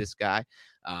future with this guy.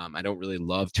 I don't really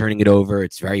love turning it over.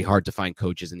 It's very hard to find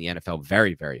coaches in the NFL.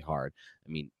 Very, very hard. I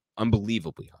mean,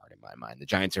 unbelievably hard in my mind. The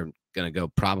Giants are going to go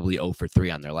probably 0 for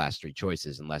 3 on their last 3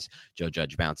 choices unless Joe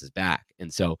Judge bounces back.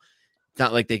 And so it's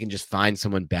not like they can just find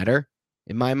someone better.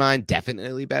 In my mind,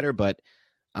 definitely better, but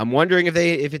I'm wondering if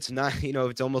it's not,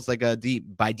 it's almost like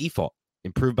by default,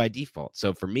 improved by default.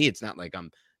 So for me, it's not like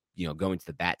I'm, going to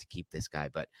the bat to keep this guy,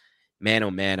 but man,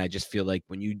 oh man, I just feel like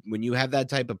when you have that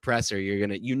type of presser, you're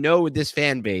going to, with this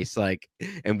fan base, like,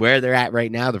 and where they're at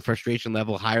right now, the frustration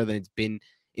level higher than it's been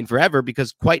in forever,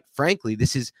 because quite frankly,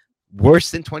 this is worse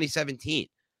than 2017.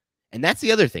 And that's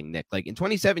the other thing, Nick, like in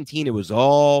 2017, it was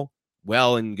all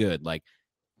well and good. Like,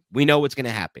 we know what's going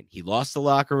to happen. He lost the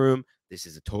locker room. This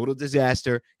is a total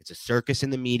disaster. It's a circus in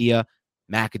the media.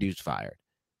 McAdoo's fired.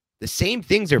 The same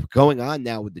things are going on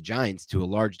now with the Giants to a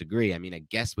large degree. I mean, I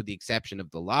guess with the exception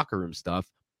of the locker room stuff,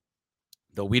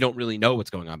 though we don't really know what's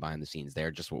going on behind the scenes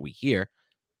there, just what we hear.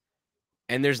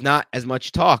 And there's not as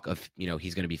much talk of,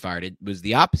 he's going to be fired. It was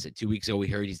the opposite. 2 weeks ago, we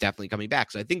heard he's definitely coming back.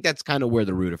 So I think that's kind of where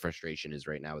the root of frustration is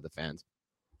right now with the fans.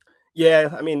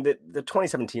 Yeah, I mean, the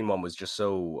 2017 one was just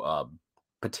so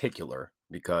particular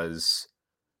because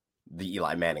the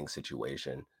Eli Manning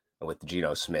situation with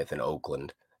Geno Smith in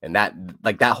Oakland, and that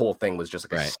whole thing was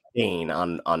just like a stain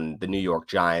on the New York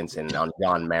Giants and on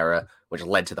John Mara, which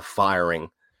led to the firing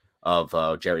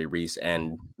of Jerry Reese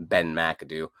and Ben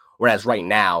McAdoo. Whereas right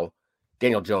now,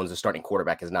 Daniel Jones, the starting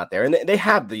quarterback, is not there, and they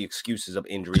have the excuses of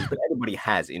injuries, but everybody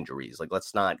has injuries. Like,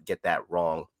 let's not get that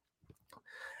wrong.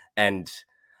 And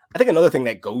I think another thing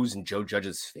that goes in Joe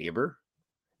Judge's favor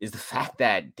is the fact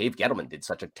that Dave Gettleman did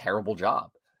such a terrible job.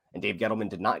 And Dave Gettleman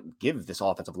did not give this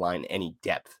offensive line any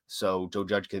depth. So Joe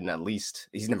Judge can at least,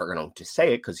 he's never going to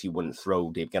say it because he wouldn't throw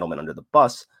Dave Gettleman under the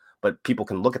bus, but people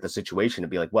can look at the situation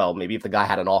and be like, well, maybe if the guy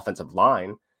had an offensive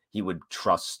line, he would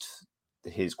trust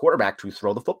his quarterback to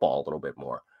throw the football a little bit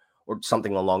more or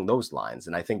something along those lines.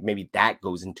 And I think maybe that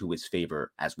goes into his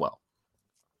favor as well.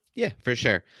 Yeah, for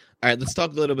sure. All right, let's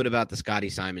talk a little bit about the Scotty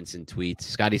Simonson tweets.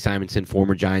 Scotty Simonson,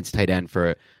 former Giants tight end,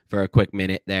 for a quick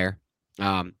minute there.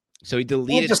 So he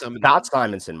deleted some. Scott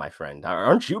Simonson, my friend.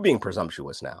 Aren't you being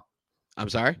presumptuous now? I'm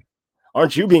sorry?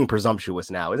 Aren't you being presumptuous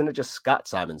now? Isn't it just Scott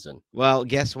Simonson? Well,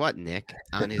 guess what, Nick?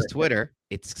 On his Twitter,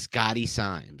 it's Scotty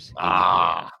Simes.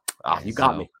 You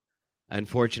got me.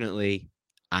 Unfortunately,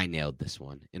 I nailed this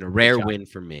one in a rare win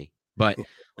for me. But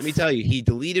let me tell you, he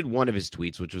deleted one of his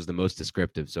tweets, which was the most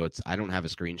descriptive. So I don't have a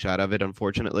screenshot of it,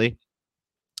 unfortunately.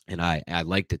 And I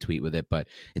like to tweet with it, but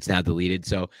it's now deleted.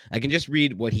 So I can just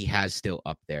read what he has still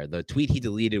up there. The tweet he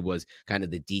deleted was kind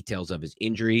of the details of his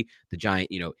injury. The Giant,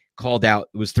 called out,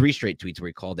 it was 3 straight tweets where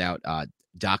he called out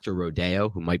Dr. Rodeo,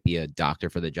 who might be a doctor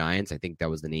for the Giants. I think that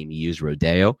was the name he used,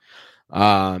 Rodeo,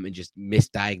 and just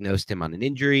misdiagnosed him on an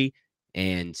injury.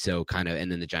 And so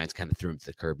and then the Giants kind of threw him to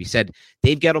the curb. He said,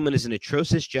 Dave Gettleman is an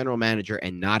atrocious general manager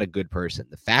and not a good person.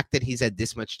 The fact that he's had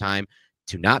this much time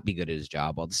to not be good at his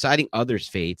job while deciding others'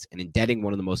 fates and indebting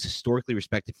one of the most historically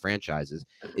respected franchises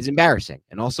is embarrassing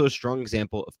and also a strong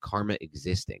example of karma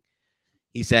existing.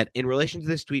 He said, in relation to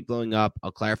this tweet blowing up,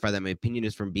 I'll clarify that my opinion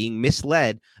is from being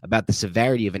misled about the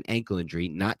severity of an ankle injury,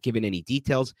 not given any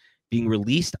details, being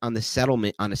released on a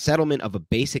settlement of a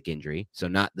basic injury, so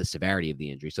not the severity of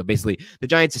the injury. So basically, the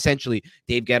Giants essentially,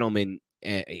 Dave Gettleman,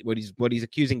 what he's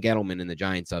accusing Gettleman and the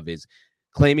Giants of is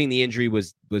claiming the injury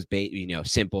was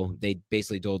simple. They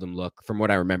basically told him, look, from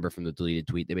what I remember from the deleted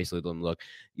tweet, they basically told him, look,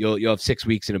 you'll have 6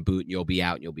 weeks in a boot and you'll be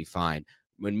out and you'll be fine.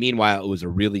 When meanwhile, it was a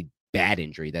really bad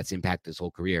injury that's impacted his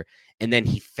whole career. And then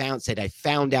he said, I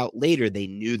found out later they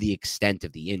knew the extent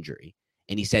of the injury.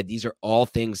 And he said, these are all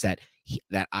things that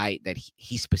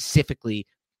he specifically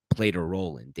played a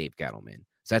role in, Dave Gettleman.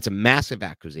 So that's a massive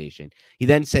accusation. He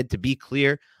then said, to be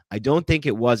clear, I don't think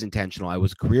it was intentional. I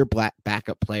was a career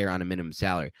backup player on a minimum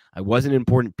salary. I was an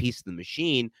important piece of the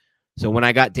machine. So when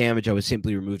I got damaged, I was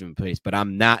simply removed from place. But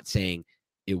I'm not saying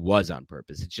it was on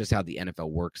purpose. It's just how the NFL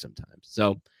works sometimes.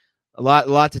 So a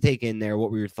lot to take in there.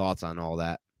 What were your thoughts on all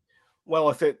that? Well,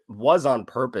 if it was on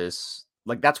purpose,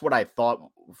 like that's what I thought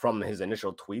from his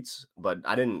initial tweets, but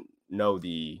I didn't know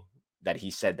that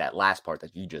he said that last part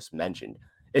that you just mentioned.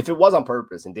 If it was on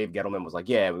purpose and Dave Gettleman was like,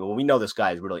 yeah, well, we know this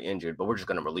guy is really injured, but we're just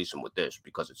going to release him with this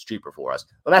because it's cheaper for us.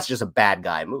 Well, that's just a bad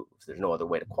guy move. There's no other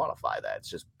way to quantify that. It's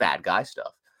just bad guy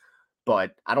stuff.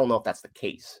 But I don't know if that's the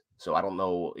case. So I don't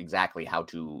know exactly how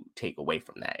to take away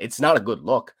from that. It's not a good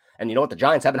look. And you know what? The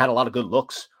Giants haven't had a lot of good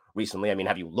looks recently. I mean,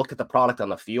 have you looked at the product on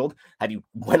the field? Have you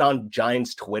went on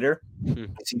Giants Twitter?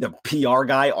 See the PR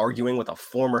guy arguing with a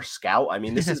former scout? I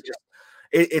mean, this is just,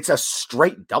 it's a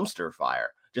straight dumpster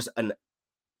fire. One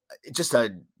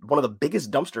of the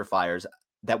biggest dumpster fires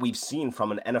that we've seen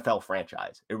from an NFL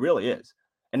franchise. It really is.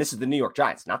 And this is the New York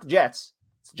Giants, not the Jets.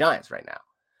 It's the Giants right now.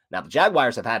 Now, the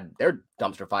Jaguars have had their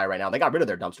dumpster fire right now. They got rid of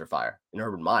their dumpster fire in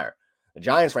Urban Meyer. The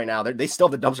Giants right now, they still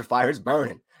have the dumpster fire. It's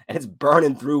burning. And it's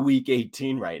burning through week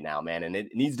 18 right now, man. And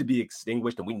it needs to be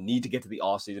extinguished. And we need to get to the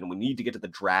offseason. We need to get to the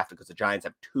draft because the Giants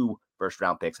have 2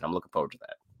 first-round picks. And I'm looking forward to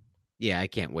that. Yeah, I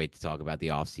can't wait to talk about the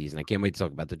offseason. I can't wait to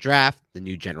talk about the draft, the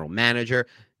new general manager,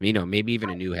 maybe even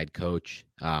a new head coach.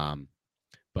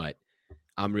 But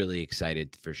I'm really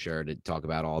excited for sure to talk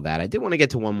about all that. I did want to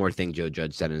get to one more thing Joe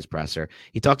Judge said in his presser.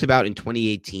 He talked about in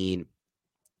 2018,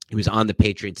 he was on the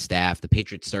Patriots staff. The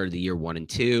Patriots started the year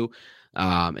 1-2.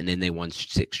 And then they won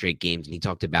 6 straight games. And he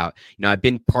talked about, I've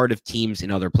been part of teams in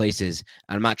other places.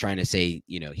 I'm not trying to say,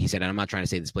 he said, I'm not trying to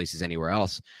say this place is anywhere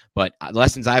else, but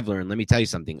lessons I've learned, let me tell you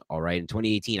something. All right. In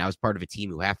 2018, I was part of a team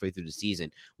who halfway through the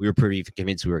season, we were pretty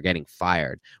convinced we were getting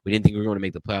fired. We didn't think we were going to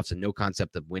make the playoffs, and no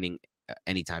concept of winning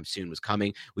anytime soon was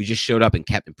coming. We just showed up and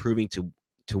kept improving to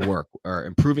work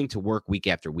week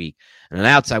after week. And on the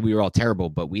outside, we were all terrible,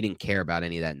 but we didn't care about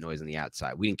any of that noise on the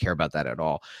outside. We didn't care about that at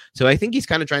all. So I think he's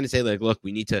kind of trying to say, like, look,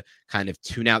 we need to kind of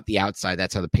tune out the outside.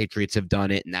 That's how the Patriots have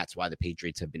done it. And that's why the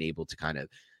Patriots have been able to kind of,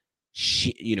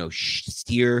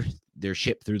 steer their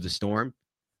ship through the storm,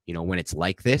 when it's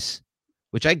like this,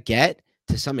 which I get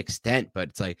to some extent, but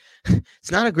it's like,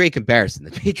 it's not a great comparison.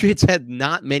 The Patriots had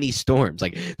not many storms.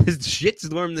 Like, this shit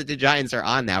storm that the Giants are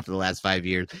on now for the last 5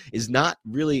 years cannot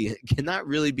really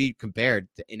be compared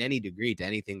in any degree to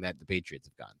anything that the Patriots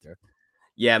have gone through.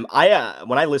 Yeah, I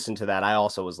when I listened to that, I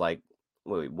also was like,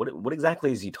 wait, what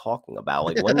exactly is he talking about?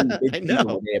 Like, when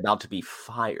were they about to be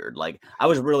fired? Like, I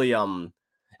was really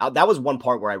that was one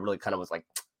part where I really kind of was like,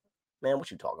 man,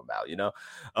 what you talking about?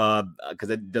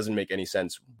 Because it doesn't make any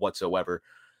sense whatsoever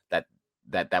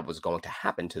that was going to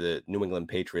happen to the New England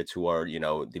Patriots, who are,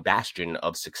 the bastion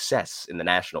of success in the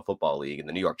National Football League. And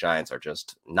the New York Giants are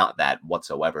just not that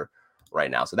whatsoever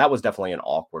right now. So that was definitely an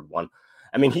awkward one.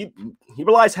 I mean, he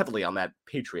relies heavily on that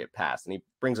Patriot pass, and he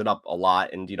brings it up a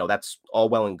lot. And, that's all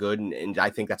well and good. And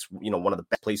I think that's, one of the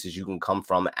best places you can come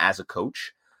from as a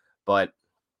coach. But,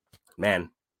 man,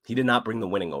 he did not bring the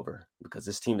winning over, because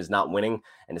this team is not winning,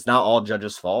 and it's not all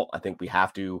Judge's fault. I think we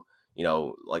have to,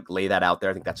 lay that out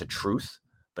there. I think that's a truth.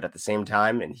 But at the same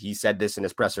time, and he said this in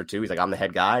his presser too, he's like, I'm the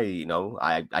head guy,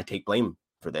 I take blame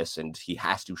for this, and he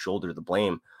has to shoulder the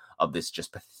blame of this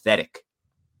just pathetic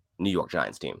New York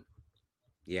Giants team.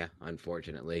 Yeah,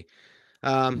 unfortunately.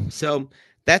 So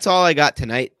that's all I got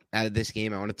tonight out of this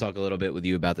game. I want to talk a little bit with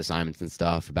you about the Simonson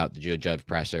stuff, about the Joe Judge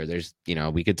presser. There's,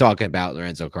 we could talk about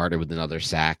Lorenzo Carter with another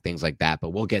sack, things like that, but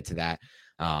we'll get to that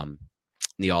in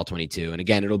the All 22. And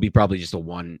again, it'll be probably just a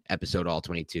 1 episode All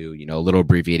 22, a little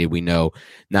abbreviated. We know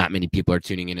not many people are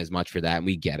tuning in as much for that, and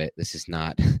we get it. This is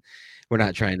not, we're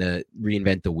not trying to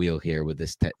reinvent the wheel here with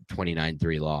this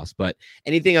 29-3 loss. But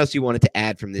anything else you wanted to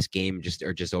add from this game,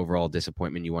 just overall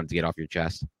disappointment you wanted to get off your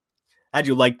chest? How'd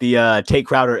you like the Tate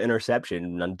Crowder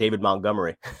interception on David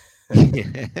Montgomery?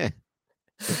 David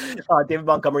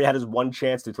Montgomery had his one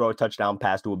chance to throw a touchdown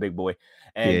pass to a big boy.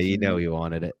 And he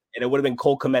wanted it. And it would have been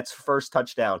Cole Kmet's first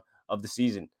touchdown of the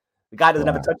season. The guy doesn't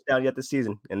have a touchdown yet this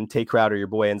season. And Tate Crowder, your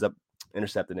boy, ends up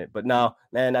intercepting it. But no,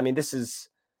 man, I mean, it's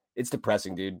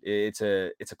depressing, dude. It's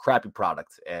a crappy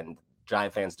product, and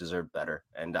Giant fans deserve better.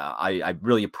 And I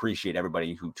really appreciate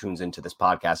everybody who tunes into this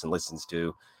podcast and listens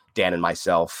to Dan and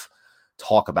myself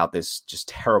talk about this just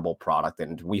terrible product.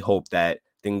 And we hope that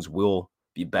things will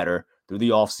be better through the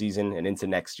offseason and into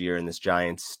next year. And this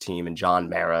Giants team and John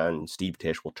Mara and Steve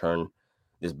Tisch will turn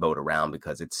this boat around,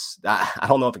 because I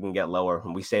don't know if it can get lower.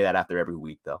 And we say that after every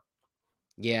week, though.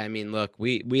 Yeah, I mean, look,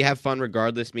 we have fun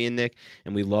regardless, me and Nick,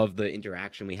 and we love the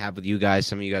interaction we have with you guys.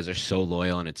 Some of you guys are so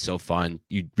loyal, and it's so fun.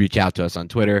 You reach out to us on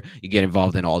Twitter. You get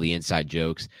involved in all the inside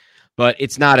jokes. But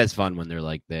it's not as fun when they're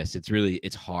like this.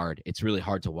 It's hard. It's really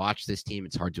hard to watch this team.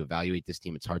 It's hard to evaluate this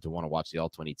team. It's hard to want to watch the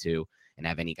All-22 and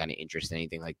have any kind of interest in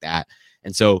anything like that.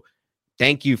 And so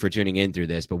thank you for tuning in through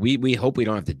this, but we hope we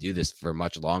don't have to do this for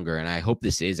much longer. And I hope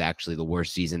this is actually the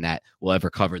worst season that we'll ever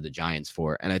cover the Giants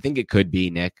for. And I think it could be,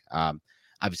 Nick.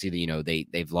 Obviously, you know,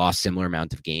 they've lost similar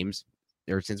amount of games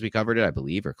ever since we covered it, I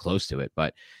believe, or close to it,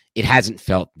 but it hasn't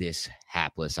felt this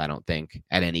hapless, I don't think,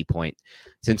 at any point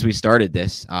since we started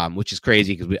this, which is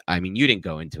crazy because you didn't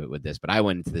go into it with this, but I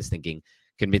went into this thinking,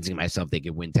 convincing myself they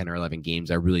could win 10 or 11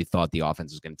 games. I really thought the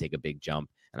offense was going to take a big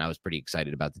jump, and I was pretty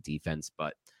excited about the defense,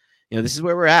 but you know, this is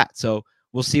where we're at. So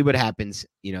we'll see what happens.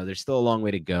 You know, there's still a long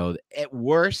way to go. At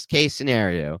worst case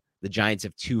scenario, the Giants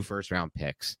have 2 first-round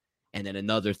picks and then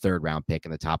another 3rd-round pick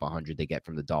in the top 100 they get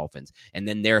from the Dolphins, and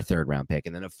then their 3rd-round pick,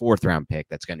 and then a 4th-round pick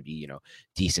that's going to be, you know,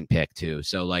 decent pick too.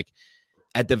 So, like,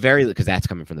 at the very, because that's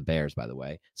coming from the Bears, by the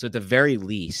way. So at the very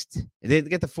least, they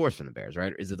get the 4th from the Bears,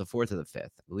 right? Or is it the 4th or the 5th?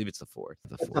 I believe it's the 4th.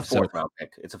 It's a 4th-round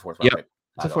pick. It's a 4th-round pick.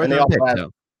 It's a 4th-round pick.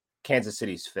 So Kansas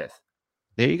City's 5th.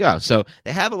 There you go. So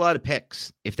they have a lot of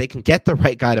picks. If they can get the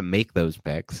right guy to make those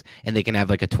picks, and they can have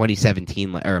like a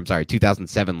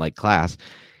 2007 like class,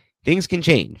 things can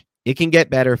change. It can get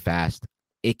better fast.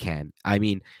 It can. I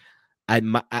mean,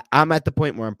 I'm at the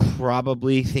point where I'm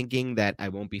probably thinking that I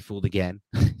won't be fooled again.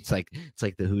 It's like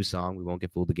the Who song, "We Won't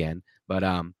Get Fooled Again." But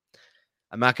I'm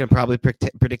not going to probably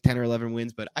predict 10 or 11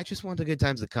 wins. But I just want the good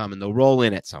times to come, and they'll roll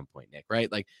in at some point, Nick.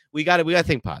 Right? Like we got to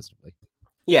think positively.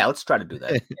 Yeah, let's try to do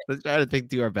that. Let's try to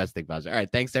do our best thing positive. All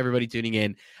right, thanks to everybody tuning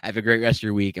in. Have a great rest of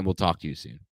your week, and we'll talk to you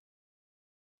soon.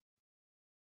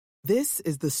 This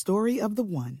is the story of the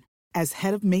one. As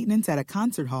head of maintenance at a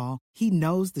concert hall, he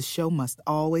knows the show must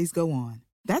always go on.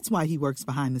 That's why he works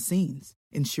behind the scenes,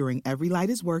 ensuring every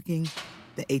light is working,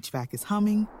 the HVAC is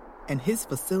humming, and his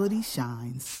facility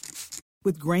shines.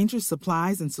 With Grainger's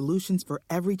supplies and solutions for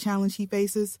every challenge he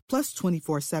faces, plus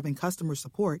 24/7 customer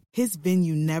support, his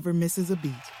venue never misses a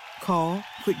beat. Call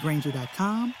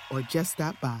quickgrainger.com or just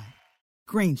stop by.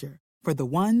 Grainger, for the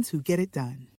ones who get it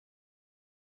done.